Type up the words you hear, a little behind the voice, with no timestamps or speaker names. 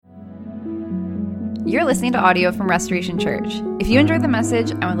You're listening to audio from Restoration Church. If you enjoyed the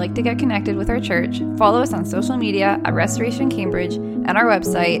message and would like to get connected with our church, follow us on social media at Restoration Cambridge and our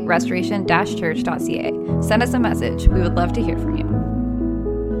website, restoration-church.ca. Send us a message. We would love to hear from you.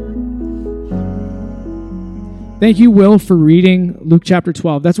 Thank you, Will, for reading Luke chapter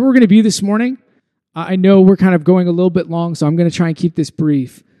 12. That's where we're going to be this morning. I know we're kind of going a little bit long, so I'm going to try and keep this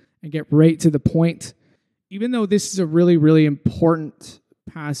brief and get right to the point, even though this is a really, really important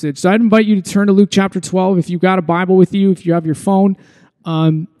passage. So I'd invite you to turn to Luke chapter 12. If you've got a Bible with you, if you have your phone,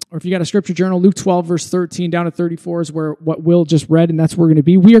 or if you got a scripture journal, Luke 12, verse 13 down to 34 is where what Will just read, and that's where we're going to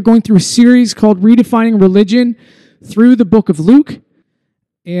be. We are going through a series called Redefining Religion through the book of Luke,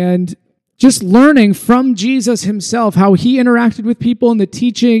 and just learning from Jesus himself how he interacted with people and the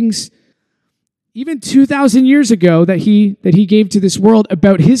teachings even 2,000 years ago that he gave to this world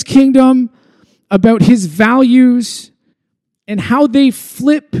about his kingdom, about his values, and how they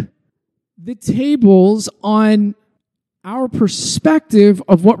flip the tables on our perspective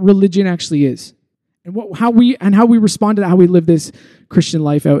of what religion actually is, and how we respond to that, how we live this Christian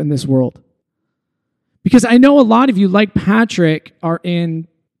life out in this world. Because I know a lot of you, like Patrick,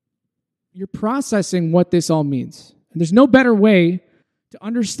 you're processing what this all means. And there's no better way to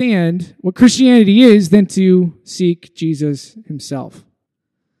understand what Christianity is than to seek Jesus himself.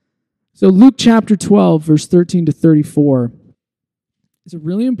 So Luke chapter 12, verse 13 to 34 is a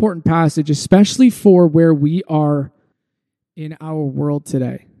really important passage, especially for where we are in our world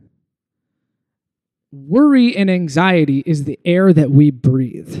today. Worry and anxiety is the air that we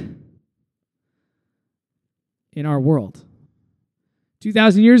breathe in our world.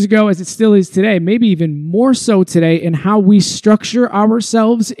 2,000 years ago, as it still is today, maybe even more so today in how we structure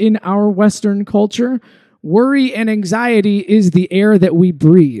ourselves in our Western culture, worry and anxiety is the air that we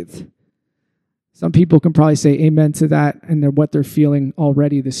breathe. Some people can probably say amen to that and what they're feeling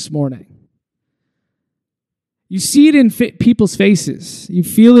already this morning. You see it in people's faces. You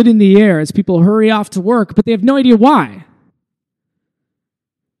feel it in the air as people hurry off to work, but they have no idea why.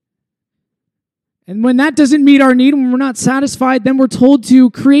 And when that doesn't meet our need, when we're not satisfied, then we're told to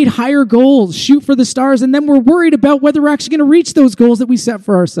create higher goals, shoot for the stars, and then we're worried about whether we're actually going to reach those goals that we set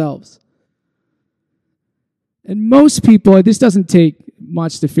for ourselves. And most people, this doesn't take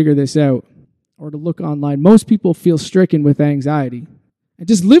much to figure this out or to look online. Most people feel stricken with anxiety and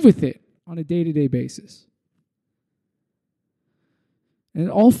just live with it on a day-to-day basis. And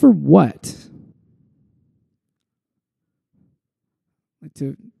all for what? Like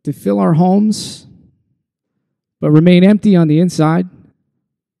to fill our homes, but remain empty on the inside.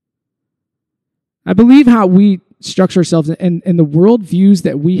 I believe how we structure ourselves and the world views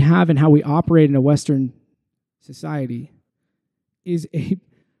that we have and how we operate in a Western society is a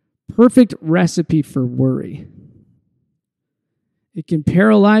perfect recipe for worry. It can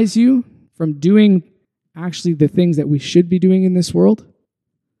paralyze you from doing actually the things that we should be doing in this world.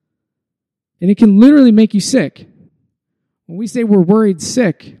 And it can literally make you sick. When we say we're worried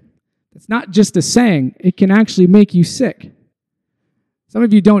sick, it's not just a saying. It can actually make you sick. Some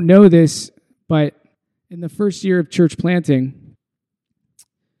of you don't know this, but in the first year of church planting,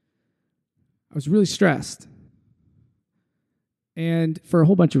 I was really stressed. And for a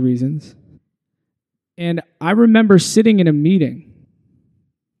whole bunch of reasons. And I remember sitting in a meeting.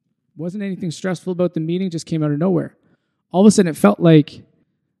 Wasn't anything stressful about the meeting, just came out of nowhere. All of a sudden it felt like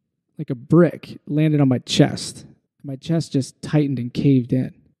a brick landed on my chest. My chest just tightened and caved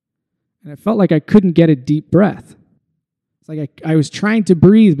in. And it felt like I couldn't get a deep breath. It's like I was trying to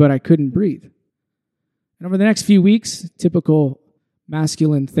breathe, but I couldn't breathe. And over the next few weeks, typical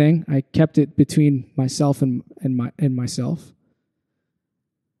masculine thing, I kept it between myself and myself.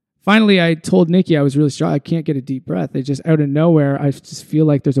 Finally, I told Nikki I was really strong. I can't get a deep breath. It just out of nowhere, I just feel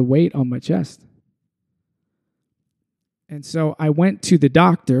like there's a weight on my chest. And so I went to the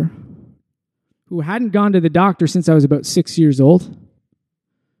doctor, who hadn't gone to the doctor since I was about 6 years old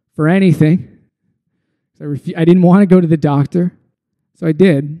for anything. I didn't want to go to the doctor, so I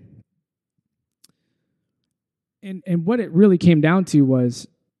did. And what it really came down to was,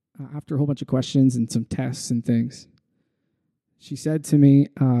 after a whole bunch of questions and some tests and things, she said to me,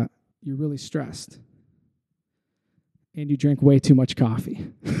 you're really stressed. And you drink way too much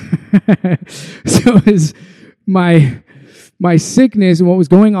coffee. So it was my sickness and what was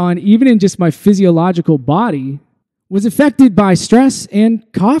going on, even in just my physiological body, was affected by stress and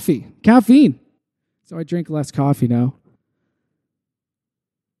caffeine. So I drink less coffee now.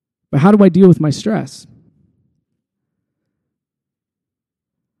 But how do I deal with my stress?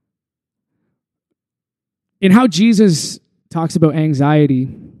 In how Jesus talks about anxiety,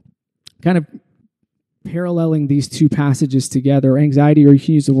 kind of paralleling these two passages together, anxiety, or you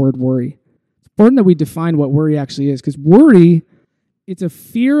can use the word worry. important that we define what worry actually is, because worry, it's a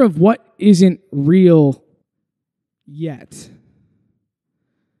fear of what isn't real yet.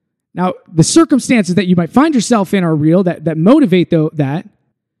 Now, the circumstances that you might find yourself in are real, that motivate that,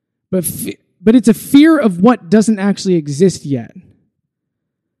 but it's a fear of what doesn't actually exist yet.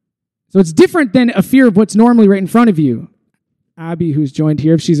 So it's different than a fear of what's normally right in front of you. Abby, who's joined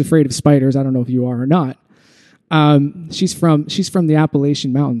here, if she's afraid of spiders, I don't know if you are or not. She's from the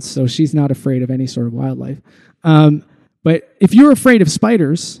Appalachian Mountains, so she's not afraid of any sort of wildlife. But if you're afraid of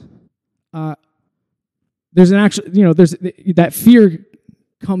spiders, there's an actual, that fear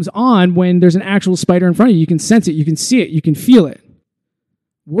comes on when there's an actual spider in front of you. You can sense it, you can see it, you can feel it.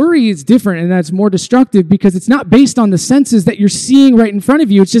 Worry is different, and that's more destructive because it's not based on the senses that you're seeing right in front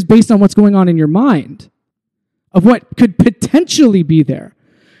of you. It's just based on what's going on in your mind of what could potentially be there.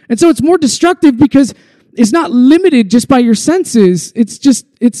 And so it's more destructive because it's not limited just by your senses.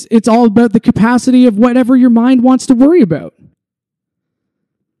 It's all about the capacity of whatever your mind wants to worry about.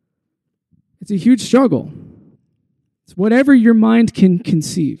 It's a huge struggle. It's whatever your mind can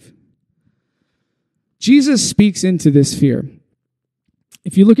conceive. Jesus speaks into this fear.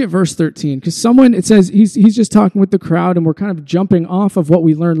 If you look at verse 13, because it says he's just talking with the crowd, and we're kind of jumping off of what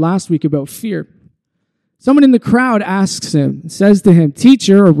we learned last week about fear. Someone in the crowd asks him, says to him,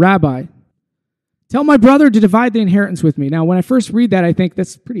 "Teacher," or "Rabbi, tell my brother to divide the inheritance with me." Now, when I first read that, I think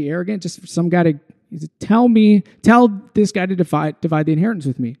that's pretty arrogant, just for some guy to tell this guy to divide the inheritance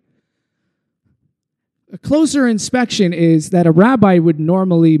with me. A closer inspection is that a rabbi would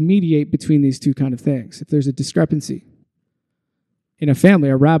normally mediate between these two kind of things. If there's a discrepancy in a family,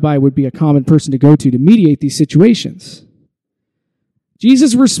 a rabbi would be a common person to go to mediate these situations.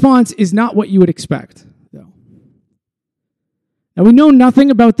 Jesus' response is not what you would expect, though. Now, we know nothing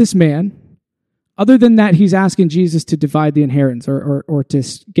about this man, other than that he's asking Jesus to divide the inheritance or to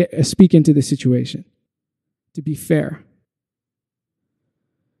speak into the situation, to be fair.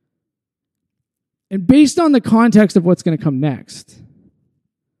 And based on the context of what's going to come next,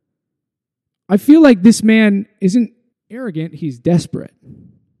 I feel like this man isn't arrogant, he's desperate.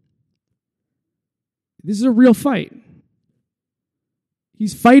 This is a real fight.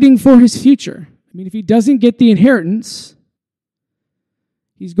 He's fighting for his future. I mean, if he doesn't get the inheritance,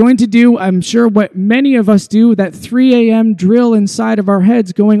 he's going to do, I'm sure, what many of us do, that 3 a.m. drill inside of our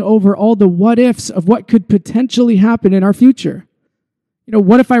heads, going over all the what ifs of what could potentially happen in our future.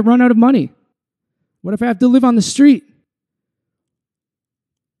 What if I run out of money? What if I have to live on the street?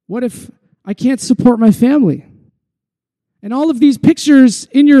 What if I can't support my family? And all of these pictures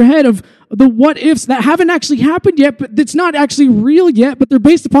in your head of the what ifs that haven't actually happened yet, but it's not actually real yet, but they're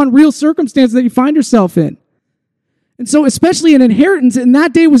based upon real circumstances that you find yourself in. And so especially an inheritance in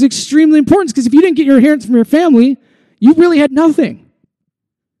that day was extremely important, because if you didn't get your inheritance from your family, you really had nothing.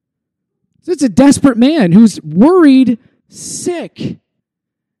 So it's a desperate man who's worried, sick,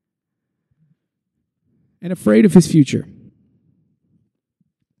 and afraid of his future.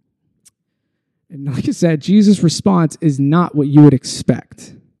 And like I said, Jesus' response is not what you would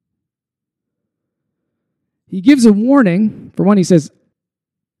expect. He gives a warning. For one, he says,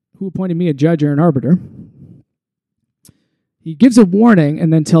 "Who appointed me a judge or an arbiter?" He gives a warning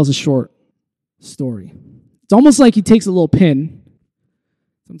and then tells a short story. It's almost like he takes a little pin.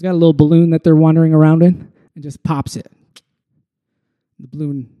 Someone's got a little balloon that they're wandering around in and just pops it. The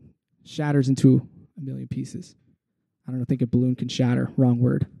balloon shatters into a million pieces. I don't think a balloon can shatter. Wrong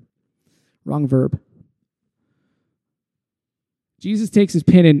word. Wrong verb. Jesus takes his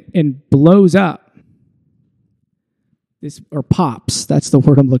pin and blows up this, or pops, that's the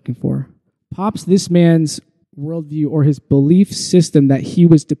word I'm looking for. Pops this man's worldview or his belief system that he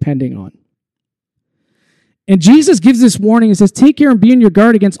was depending on. And Jesus gives this warning and says, "Take care and be on your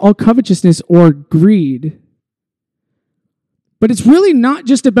guard against all covetousness or greed." But it's really not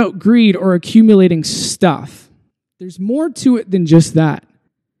just about greed or accumulating stuff. There's more to it than just that.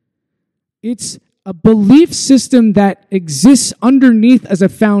 It's a belief system that exists underneath as a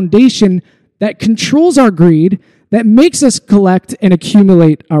foundation that controls our greed, that makes us collect and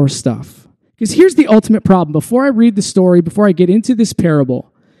accumulate our stuff. Because here's the ultimate problem. Before I read the story, before I get into this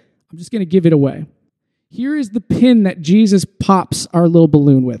parable, I'm just going to give it away. Here is the pin that Jesus pops our little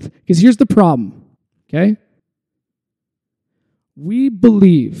balloon with. Because here's the problem, okay? We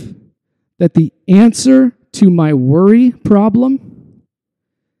believe that the answer to my worry problem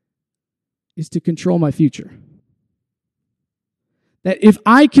is to control my future. That if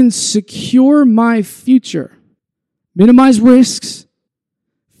I can secure my future, minimize risks,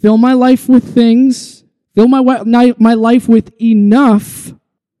 fill my life with things, fill my life with enough,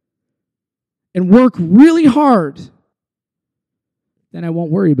 and work really hard, then I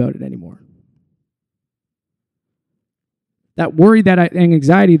won't worry about it anymore. that worry, that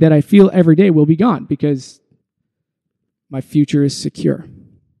anxiety that I feel every day will be gone because my future is secure.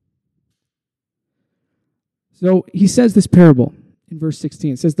 So he says this parable in verse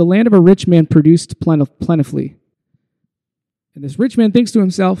 16. It says, the land of a rich man produced plentifully. And this rich man thinks to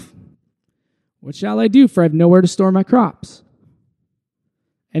himself, what shall I do, for I have nowhere to store my crops?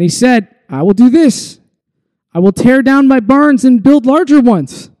 And he said, I will do this. I will tear down my barns and build larger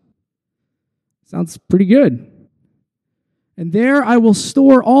ones. Sounds pretty good. And there I will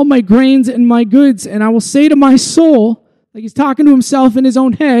store all my grains and my goods, and I will say to my soul, like he's talking to himself in his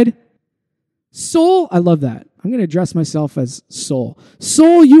own head, soul, I love that. I'm going to address myself as soul.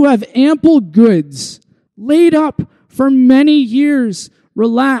 Soul, you have ample goods laid up for many years.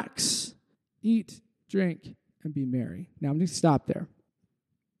 Relax, eat, drink, and be merry. Now I'm going to stop there.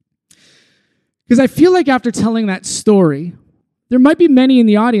 Because I feel like after telling that story, there might be many in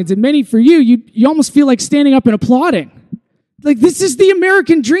the audience, and many for you, you almost feel like standing up and applauding. Like, this is the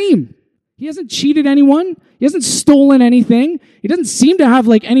American dream. He hasn't cheated anyone. He hasn't stolen anything. He doesn't seem to have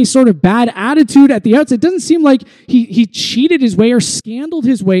like any sort of bad attitude at the outset. It doesn't seem like he cheated his way or scandaled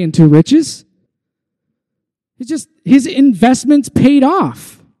his way into riches. It's just his investments paid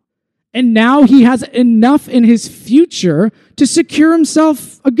off. And now he has enough in his future to secure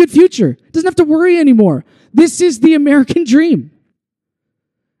himself a good future. Doesn't have to worry anymore. This is the American dream.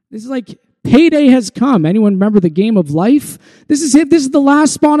 This is like payday has come. Anyone remember the game of life? This is it. This is the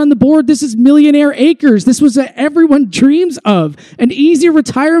last spot on the board. This is millionaire acres. This was what everyone dreams of. An easy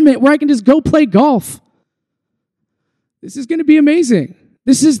retirement where I can just go play golf. This is going to be amazing.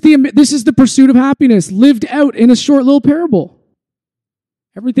 This is the pursuit of happiness lived out in a short little parable.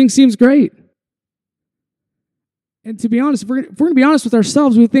 Everything seems great. And to be honest, if we're going to be honest with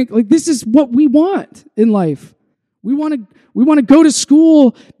ourselves, we think like this is what we want in life. We want to go to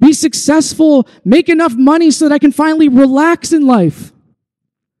school, be successful, make enough money so that I can finally relax in life.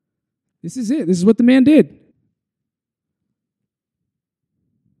 This is it. This is what the man did.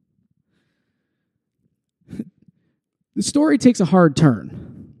 The story takes a hard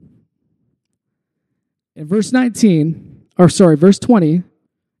turn. In verse 20,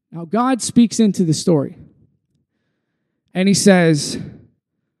 now God speaks into the story. And he says,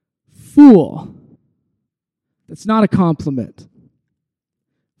 fool. That's not a compliment.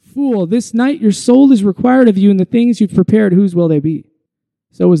 Fool, this night your soul is required of you, and the things you've prepared, whose will they be?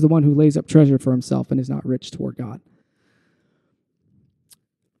 So is the one who lays up treasure for himself and is not rich toward God.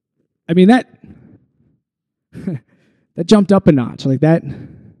 I mean, that jumped up a notch. Like that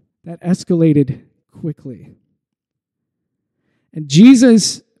escalated quickly. And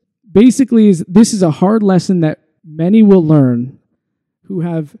Jesus basically this is a hard lesson that many will learn who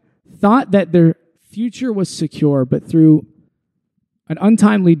have thought that their future was secure, but through an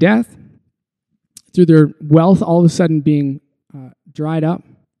untimely death, through their wealth all of a sudden being dried up,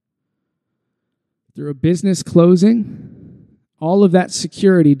 through a business closing, all of that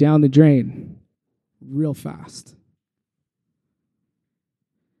security down the drain real fast.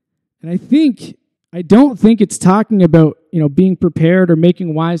 And I don't think it's talking about, being prepared or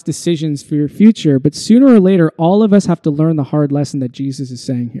making wise decisions for your future, but sooner or later, all of us have to learn the hard lesson that Jesus is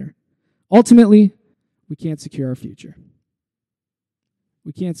saying here. Ultimately, we can't secure our future.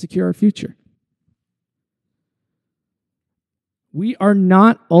 We can't secure our future. We are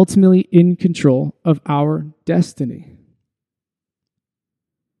not ultimately in control of our destiny.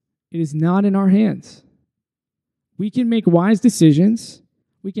 It is not in our hands. We can make wise decisions.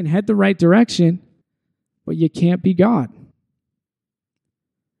 We can head the right direction, but you can't be God.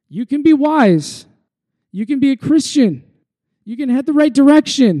 You can be wise. You can be a Christian. You can head the right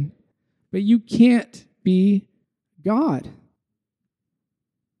direction, but you can't be God.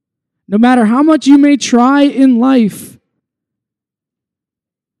 No matter how much you may try in life,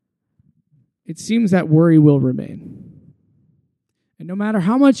 it seems that worry will remain. And no matter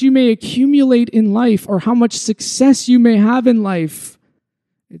how much you may accumulate in life or how much success you may have in life,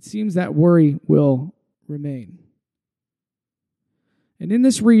 it seems that worry will remain. And in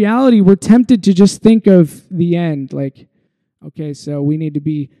this reality, we're tempted to just think of the end, like, okay, so we need to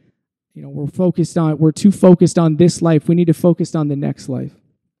be, we're too focused on this life. We need to focus on the next life.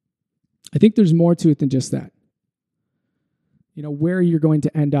 I think there's more to it than just that. Where you're going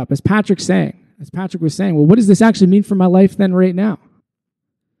to end up. As Patrick was saying, well, what does this actually mean for my life then right now?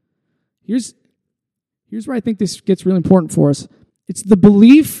 Here's where I think this gets really important for us. It's the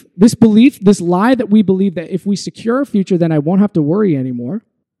belief, this lie that we believe that if we secure our future, then I won't have to worry anymore.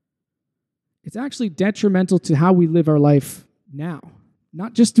 It's actually detrimental to how we live our life now,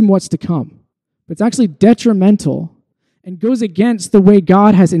 not just in what's to come, but it's actually detrimental and goes against the way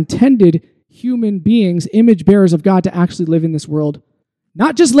God has intended human beings, image bearers of God, to actually live in this world,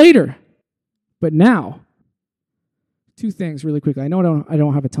 not just later, but now. Two things really quickly. I know I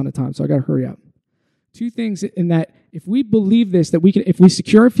don't have a ton of time, so I got to hurry up. Two things in that if we believe this, that we can, if we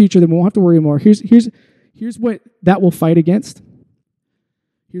secure our future, then we won't have to worry more. Here's what that will fight against.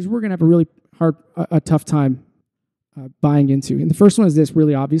 Here's where we're going to have a really tough time buying into. And the first one is this,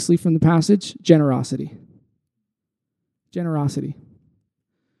 really obviously from the passage, generosity. Generosity.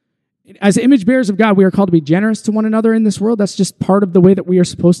 As image bearers of God, we are called to be generous to one another in this world. That's just part of the way that we are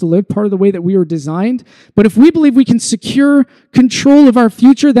supposed to live, part of the way that we are designed. But if we believe we can secure control of our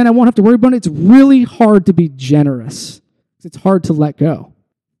future, then I won't have to worry about it. It's really hard to be generous. It's hard to let go.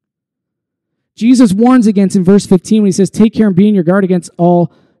 Jesus warns against in verse 15 when he says, take care and be on your guard against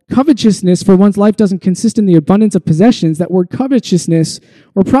all covetousness, for one's life doesn't consist in the abundance of possessions. That word covetousness,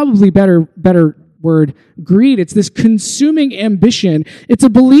 or probably better word, greed. It's this consuming ambition. It's a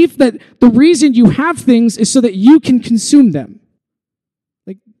belief that the reason you have things is so that you can consume them.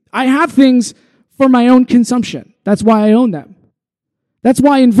 Like, I have things for my own consumption. That's why I own them. That's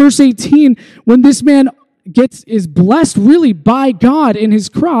why in verse 18, when this man is blessed really by God in his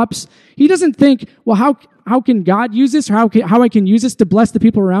crops, he doesn't think, well, how can God use this, or how I can use this to bless the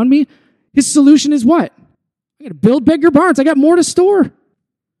people around me? His solution is what? I got to build bigger barns. I got more to store.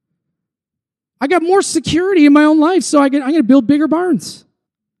 I got more security in my own life, so I'm going to build bigger barns.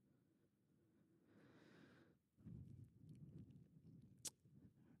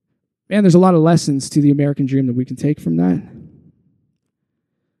 Man, there's a lot of lessons to the American dream that we can take from that.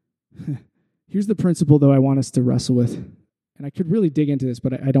 Here's the principle, though, I want us to wrestle with. And I could really dig into this,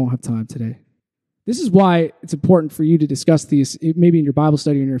 but I don't have time today. This is why it's important for you to discuss these, maybe in your Bible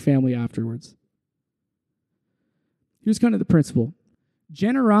study or in your family afterwards. Here's kind of the principle.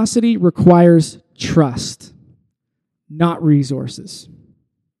 Generosity requires trust, not resources.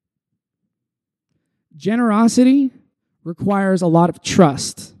 Generosity requires a lot of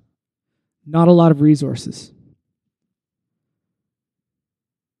trust, not a lot of resources.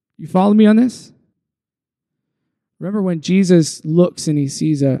 You follow me on this? Remember when Jesus looks and he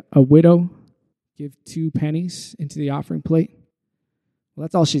sees a widow give 2 pennies into the offering plate? Well,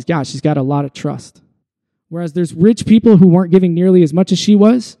 that's all she's got. She's got a lot of trust. Whereas there's rich people who weren't giving nearly as much as she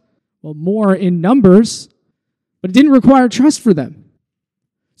was, well, more in numbers, but it didn't require trust for them.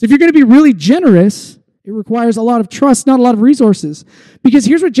 So if you're going to be really generous, it requires a lot of trust, not a lot of resources. Because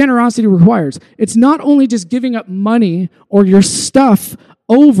here's what generosity requires. It's not only just giving up money or your stuff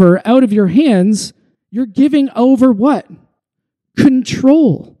out of your hands, you're giving over what?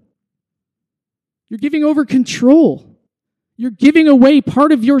 Control. You're giving over control. You're giving away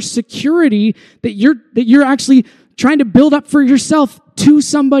part of your security that you're actually trying to build up for yourself to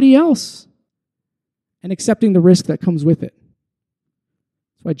somebody else, and accepting the risk that comes with it.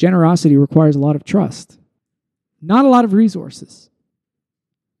 That's why generosity requires a lot of trust, not a lot of resources.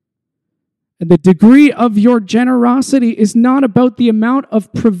 And the degree of your generosity is not about the amount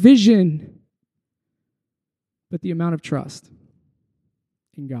of provision, but the amount of trust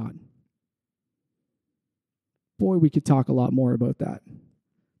in God. Boy, we could talk a lot more about that,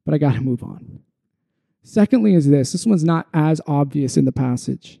 but I got to move on. Secondly is this. This one's not as obvious in the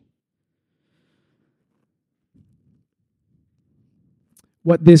passage.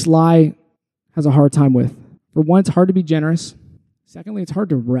 What this lie has a hard time with. For one, it's hard to be generous. Secondly, it's hard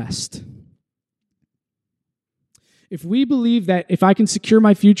to rest. If we believe that if I can secure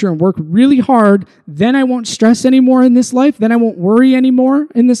my future and work really hard, then I won't stress anymore in this life, then I won't worry anymore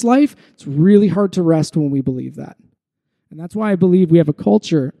in this life, it's really hard to rest when we believe that. And that's why I believe we have a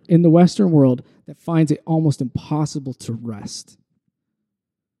culture in the Western world that finds it almost impossible to rest,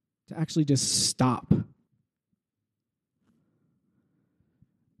 to actually just stop.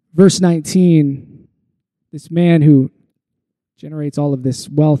 Verse 19, this man who generates all of this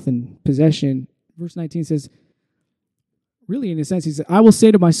wealth and possession, verse 19 says, really, in a sense, he said, I will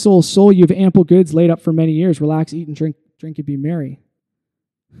say to my soul, soul, you have ample goods laid up for many years. Relax, eat and drink and be merry.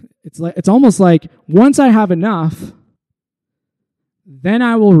 It's almost like once I have enough, then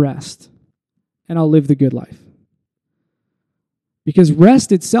I will rest and I'll live the good life. Because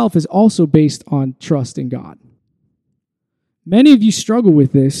rest itself is also based on trust in God. Many of you struggle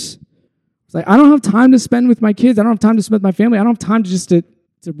with this. It's like, I don't have time to spend with my kids. I don't have time to spend with my family. I don't have time to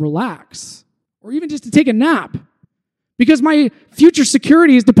relax or even just to take a nap. Because my future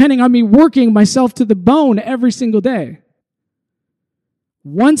security is depending on me working myself to the bone every single day.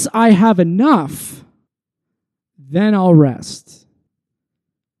 Once I have enough, then I'll rest.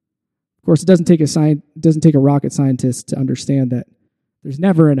 Of course, it doesn't take a rocket scientist to understand that there's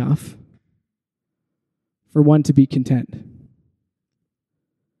never enough for one to be content.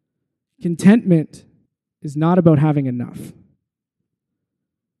 Contentment is not about having enough.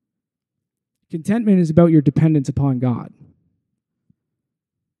 Contentment is about your dependence upon God.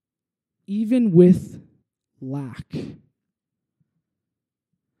 Even with lack.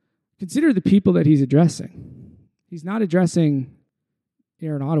 Consider the people that he's addressing. He's not addressing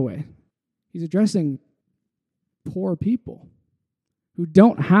Aaron Ottaway. He's addressing poor people who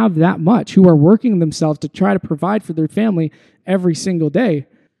don't have that much, who are working themselves to try to provide for their family every single day.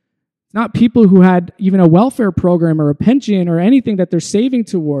 It's not people who had even a welfare program or a pension or anything that they're saving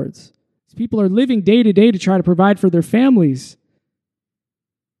towards. These people are living day to day to try to provide for their families.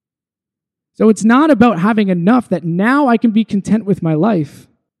 So it's not about having enough that now I can be content with my life.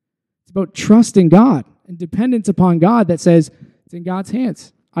 It's about trusting God and dependence upon God that says, it's in God's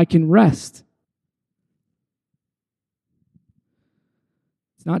hands. I can rest.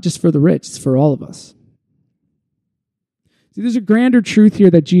 It's not just for the rich, it's for all of us. See, there's a grander truth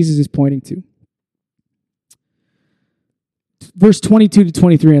here that Jesus is pointing to. Verse 22 to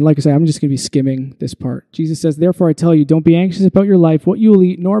 23, and like I said, I'm just going to be skimming this part. Jesus says, therefore I tell you, don't be anxious about your life, what you will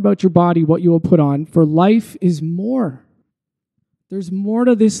eat, nor about your body, what you will put on, for life is more. There's more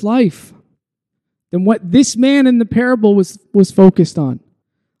to this life than what this man in the parable was focused on.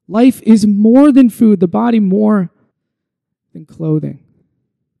 Life is more than food, the body more than clothing.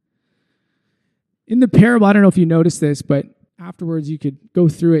 In the parable, I don't know if you noticed this, but afterwards you could go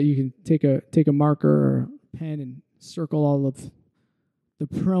through it. You can take a marker or a pen and circle all of the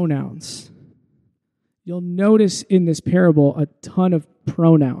pronouns. You'll notice in this parable a ton of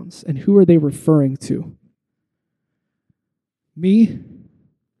pronouns. And who are they referring to? Me,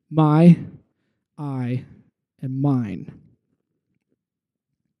 my, I, and mine.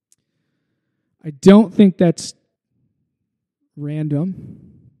 I don't think that's random.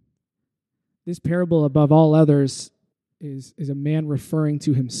 This parable, above all others, is a man referring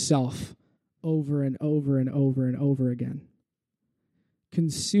to himself over and over and over and over again.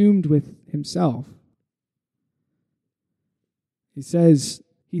 Consumed with himself. He says,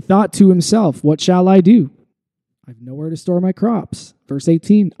 he thought to himself, what shall I do? I've nowhere to store my crops. Verse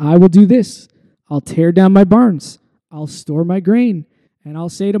 18, I will do this. I'll tear down my barns. I'll store my grain. And I'll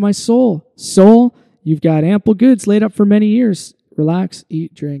say to my soul, soul, you've got ample goods laid up for many years. Relax,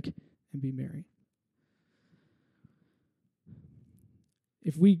 eat, drink, and be merry.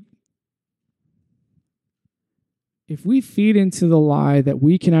 If we feed into the lie that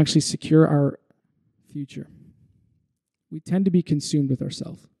we can actually secure our future, we tend to be consumed with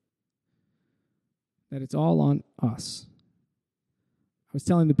ourselves. That it's all on us. I was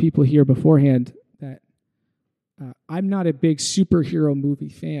telling the people here beforehand that I'm not a big superhero movie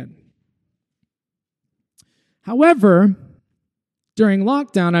fan. However, during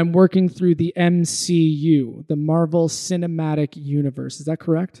lockdown, I'm working through the MCU, the Marvel Cinematic Universe. Is that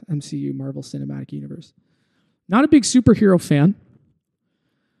correct? MCU, Marvel Cinematic Universe. Not a big superhero fan.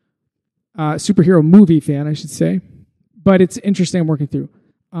 Superhero movie fan, I should say. But it's interesting I'm working through.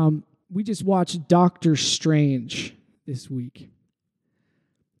 We just watched Doctor Strange this week.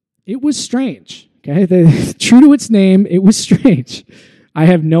 It was strange. Okay, true to its name, it was strange. I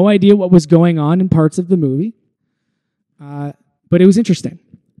have no idea what was going on in parts of the movie. But it was interesting.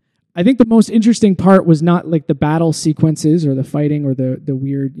 I think the most interesting part was not like the battle sequences or the fighting or the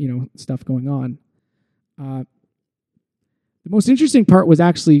weird, stuff going on. The most interesting part was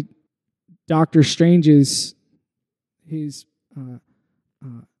actually Doctor Strange's his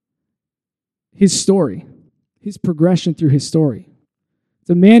story, his progression through his story. It's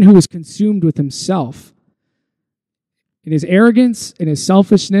a man who was consumed with himself, in his arrogance, in his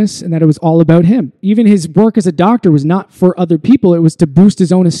selfishness, and that it was all about him. Even his work as a doctor was not for other people, it was to boost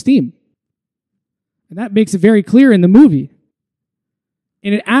his own esteem. And that makes it very clear in the movie.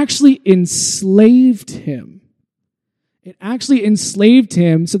 And it actually enslaved him. It actually enslaved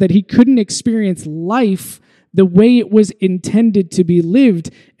him so that he couldn't experience life the way it was intended to be lived.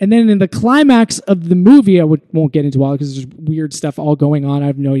 And then in the climax of the movie, won't get into all because there's weird stuff all going on. I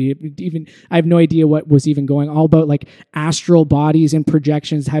have no idea what was even going on. All about like astral bodies and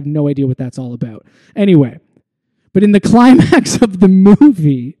projections. I have no idea what that's all about. Anyway, but in the climax of the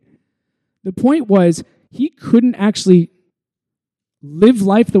movie, the point was he couldn't actually live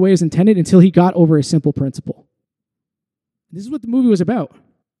life the way it was intended until he got over a simple principle. This is what the movie was about.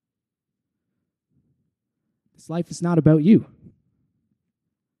 This life is not about you.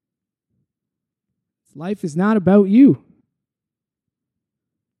 This life is not about you.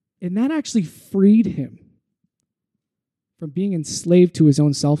 And that actually freed him from being enslaved to his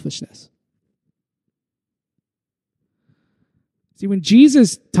own selfishness. See, when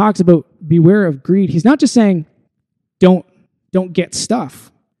Jesus talks about beware of greed, he's not just saying don't get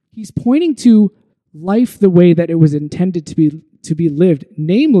stuff. He's pointing to life the way that it was intended to be lived,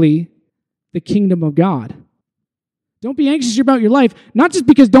 namely the kingdom of God. Don't be anxious about your life, not just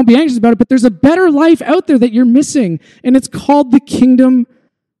because don't be anxious about it, but there's a better life out there that you're missing, and it's called the kingdom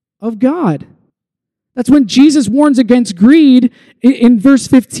of God. That's when Jesus warns against greed in verse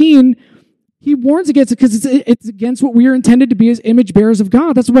 15. He warns against it because it's against what we are intended to be as image bearers of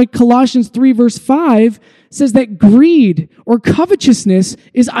God. That's why Colossians 3 verse 5 says that greed or covetousness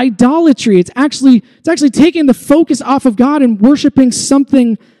is idolatry. It's actually taking the focus off of God and worshiping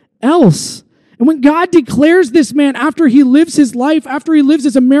something else. And when God declares this man after he lives his life, after he lives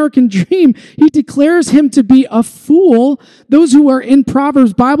his American dream, he declares him to be a fool. Those who are in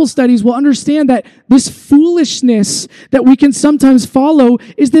Proverbs Bible studies will understand that this foolishness that we can sometimes follow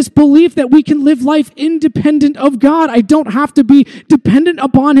is this belief that we can live life independent of God. I don't have to be dependent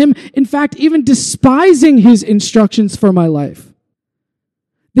upon him. In fact, even despising his instructions for my life.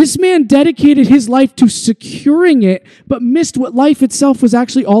 This man dedicated his life to securing it, but missed what life itself was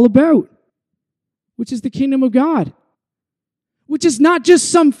actually all about, which is the kingdom of God, which is not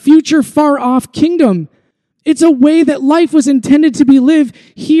just some future far-off kingdom. It's a way that life was intended to be lived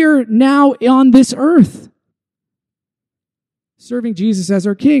here, now, on this earth. Serving Jesus as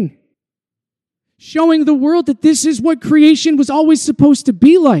our King. Showing the world that this is what creation was always supposed to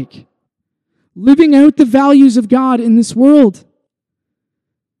be like. Living out the values of God in this world.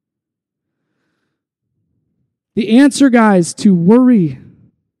 The answer, guys, to worry,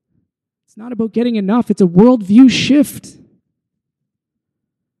 it's not about getting enough. It's a worldview shift.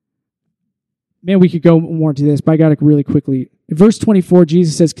 Man, we could go more into this, but I got it really quickly. In verse 24,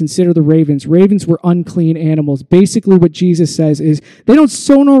 Jesus says, consider the ravens. Ravens were unclean animals. Basically, what Jesus says is, they don't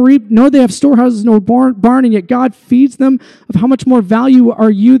sow nor reap, nor they have storehouses nor barn, and yet God feeds them. Of how much more value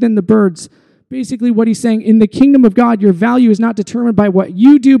are you than the birds? Basically, what he's saying, in the kingdom of God, your value is not determined by what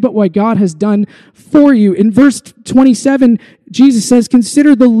you do, but what God has done for you. In verse 27, Jesus says,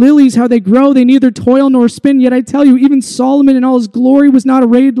 consider the lilies, how they grow. They neither toil nor spin. Yet I tell you, even Solomon in all his glory was not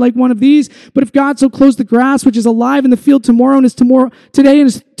arrayed like one of these. But if God so clothes the grass, which is alive in the field tomorrow and is today and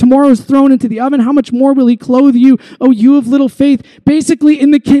is tomorrow is thrown into the oven, how much more will he clothe you, O you of little faith? Basically,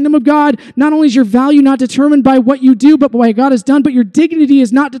 in the kingdom of God, not only is your value not determined by what you do, but by what God has done, but your dignity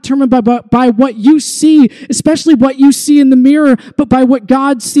is not determined by what you see, especially what you see in the mirror, but by what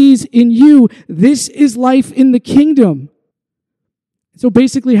God sees in you. This is life in the kingdom. So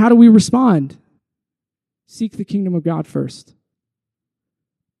basically, how do we respond? Seek the kingdom of God first,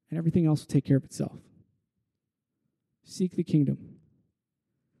 and everything else will take care of itself. Seek the kingdom.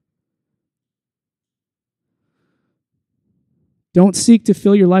 Don't seek to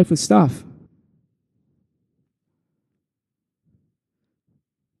fill your life with stuff.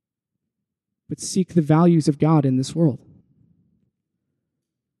 But seek the values of God in this world.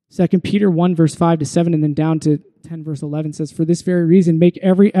 2 Peter 1, verse 5 to 7, and then down to 10, verse 11 says, for this very reason, make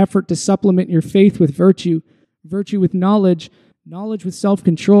every effort to supplement your faith with virtue, virtue with knowledge, knowledge with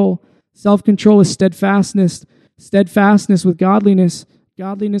self-control, self-control with steadfastness, steadfastness with godliness,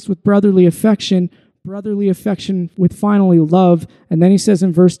 godliness with brotherly affection with finally love. And then he says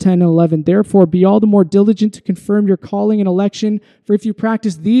in verse 10 and 11, therefore be all the more diligent to confirm your calling and election, for if you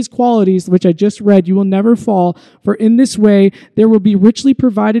practice these qualities, which I just read, you will never fall, for in this way there will be richly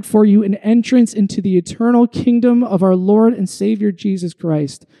provided for you an entrance into the eternal kingdom of our Lord and Savior Jesus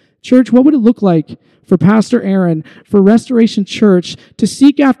Christ. Church, what would it look like for Pastor Aaron, for Restoration Church, to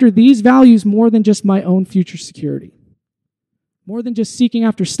seek after these values more than just my own future security? More than just seeking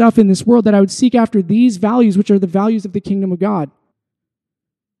after stuff in this world, that I would seek after these values, which are the values of the kingdom of God.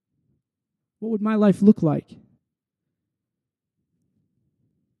 What would my life look like?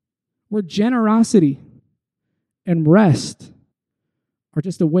 Where generosity and rest are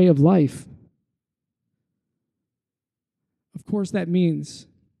just a way of life. Of course, that means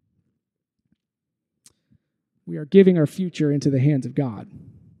we are giving our future into the hands of God.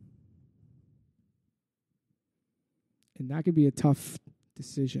 And that could be a tough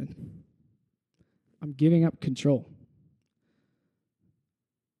decision. I'm giving up control.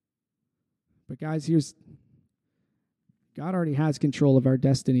 But guys, God already has control of our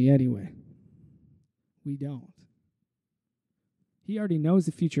destiny anyway. We don't. He already knows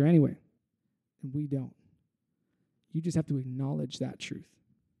the future anyway, and we don't. You just have to acknowledge that truth.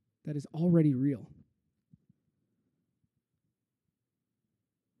 That is already real.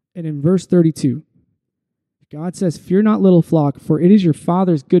 And in verse 32, God says, fear not, little flock, for it is your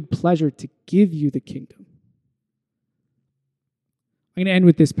Father's good pleasure to give you the kingdom. I'm going to end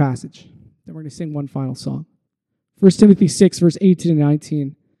with this passage. Then we're going to sing one final song. 1 Timothy 6, verse 18 and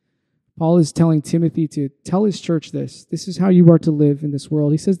 19. Paul is telling Timothy to tell his church this. This is how you are to live in this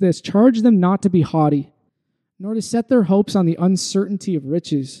world. He says this, charge them not to be haughty, nor to set their hopes on the uncertainty of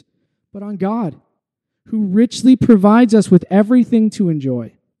riches, but on God, who richly provides us with everything to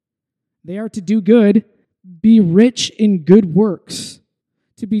enjoy. They are to do good, be rich in good works,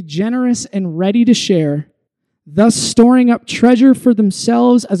 to be generous and ready to share, thus storing up treasure for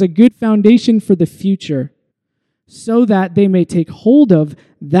themselves as a good foundation for the future, so that they may take hold of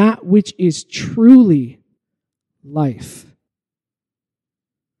that which is truly life.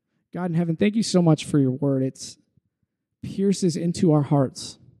 God in heaven, thank you so much for your word. It pierces into our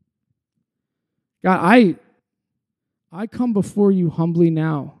hearts. God, I come before you humbly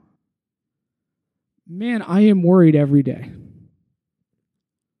now. Man, I am worried every day.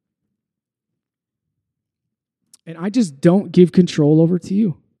 And I just don't give control over to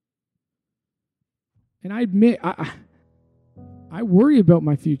you. And I admit, I worry about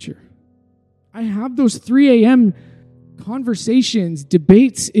my future. I have those 3 a.m. conversations,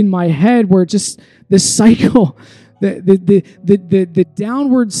 debates in my head where just the cycle, the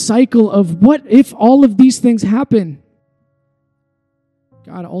downward cycle of what if all of these things happen?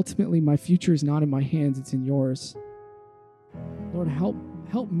 God, ultimately, my future is not in my hands, it's in yours. Lord,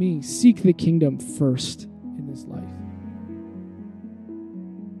 help me seek the kingdom first in this life.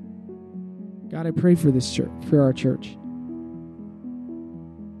 God, I pray for this church, for our church.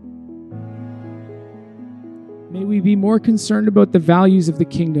 May we be more concerned about the values of the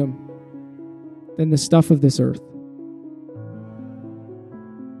kingdom than the stuff of this earth.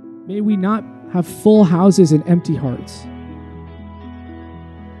 May we not have full houses and empty hearts.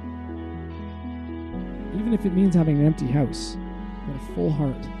 Even if it means having an empty house, but a full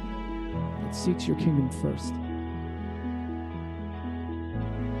heart that seeks your kingdom first.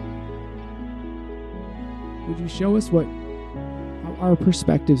 Would you show us how our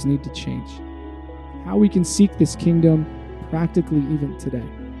perspectives need to change? How we can seek this kingdom practically even today.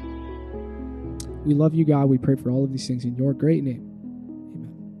 We love you, God. We pray for all of these things in your great name.